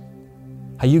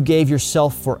done, how You gave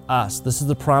Yourself for us. This is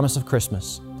the promise of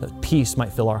Christmas, that peace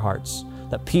might fill our hearts,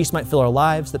 that peace might fill our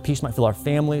lives, that peace might fill our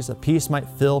families, that peace might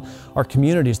fill our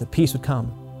communities, that peace would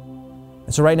come.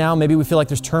 And so right now, maybe we feel like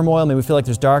there's turmoil, maybe we feel like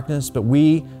there's darkness, but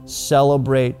we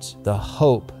celebrate the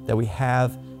hope that we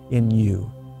have in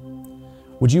You.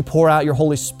 Would You pour out Your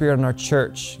Holy Spirit in our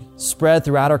church, spread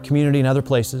throughout our community and other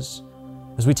places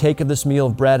as we take of this meal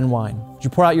of bread and wine? Would You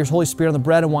pour out Your Holy Spirit on the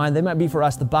bread and wine? They might be for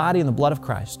us the body and the blood of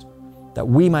Christ, that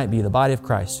we might be the body of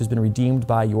Christ who's been redeemed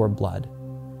by Your blood.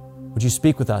 Would You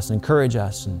speak with us and encourage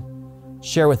us and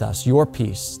share with us Your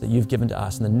peace that You've given to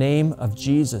us. In the name of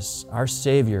Jesus, our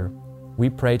Savior, we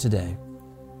pray today.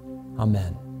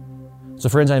 Amen. So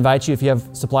friends, I invite you, if you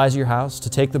have supplies at your house, to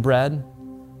take the bread,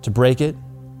 to break it,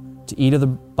 to eat of the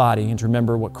body, and to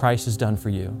remember what Christ has done for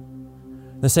you.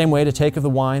 In the same way, to take of the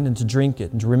wine and to drink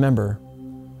it, and to remember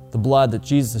the blood that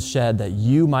Jesus has shed, that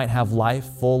you might have life,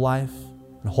 full life,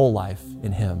 and whole life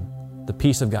in Him, the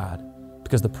peace of God,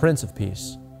 because the Prince of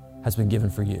Peace has been given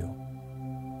for you.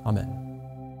 Amen.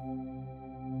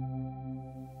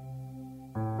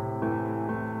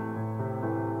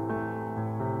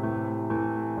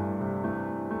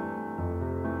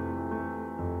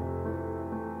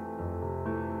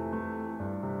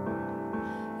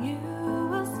 You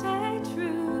will stay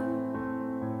true,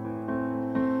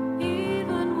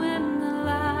 even when the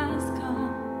lies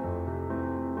come.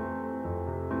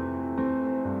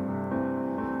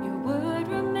 Your word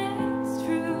remains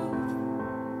true.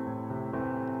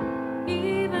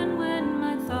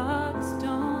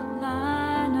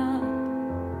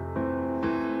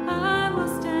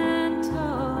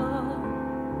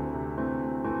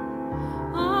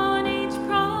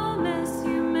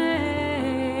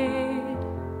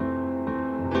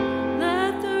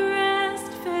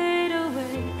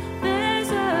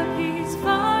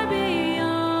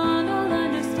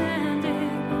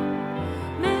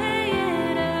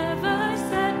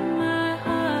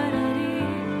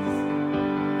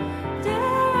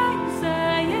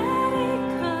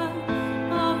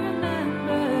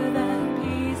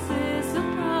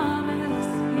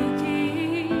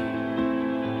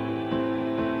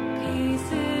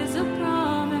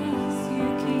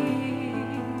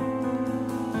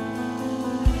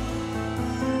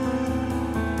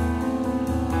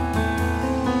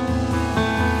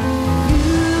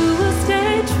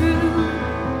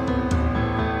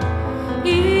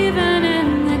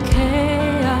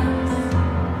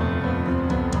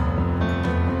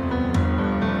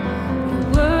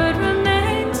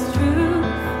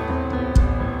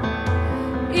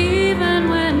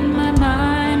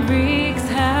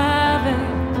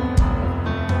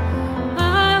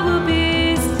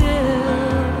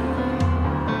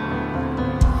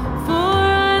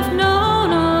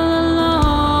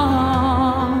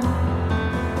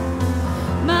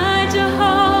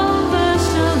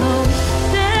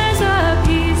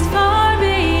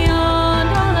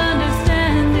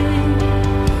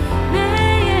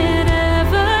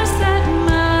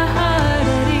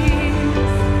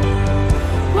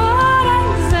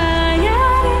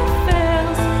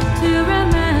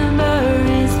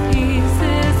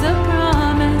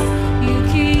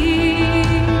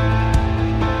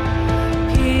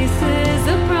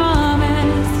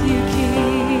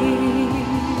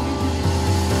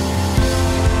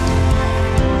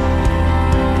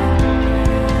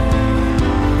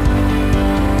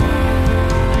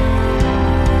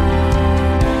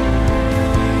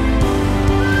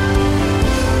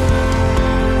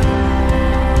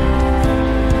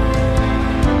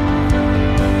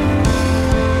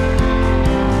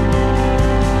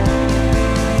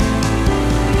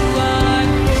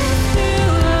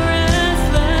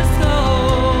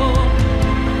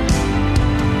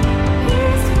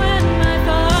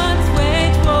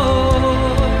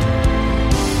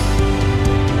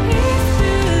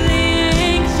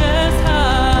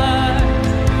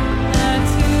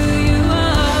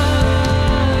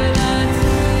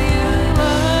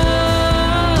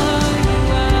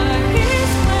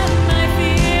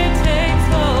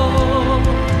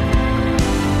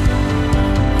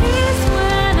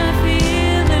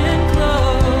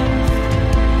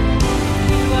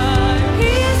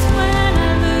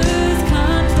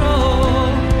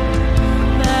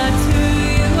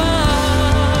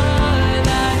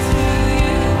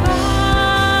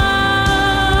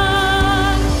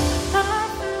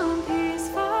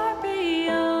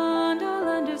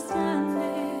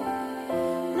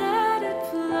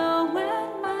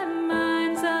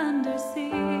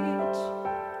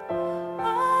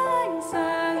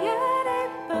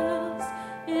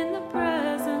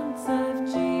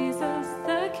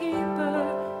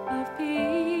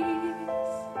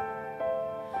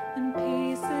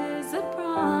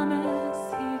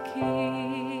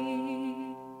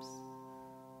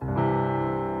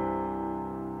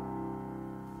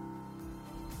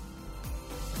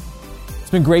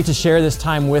 It's been great to share this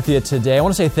time with you today. I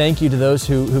want to say thank you to those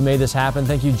who made this happen.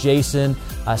 Thank you, Jason,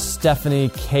 Stephanie,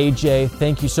 KJ.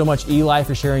 Thank you so much, Eli,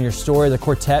 for sharing your story. The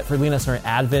quartet for leading us in our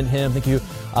Advent hymn. Thank you,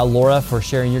 Laura, for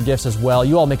sharing your gifts as well.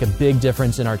 You all make a big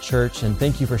difference in our church, and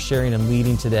thank you for sharing and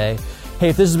leading today. Hey,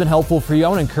 if this has been helpful for you, I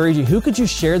want to encourage you. Who could you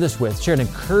share this with? Share an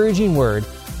encouraging word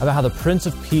about how the Prince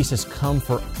of Peace has come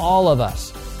for all of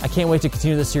us. I can't wait to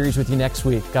continue this series with you next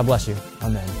week. God bless you.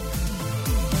 Amen.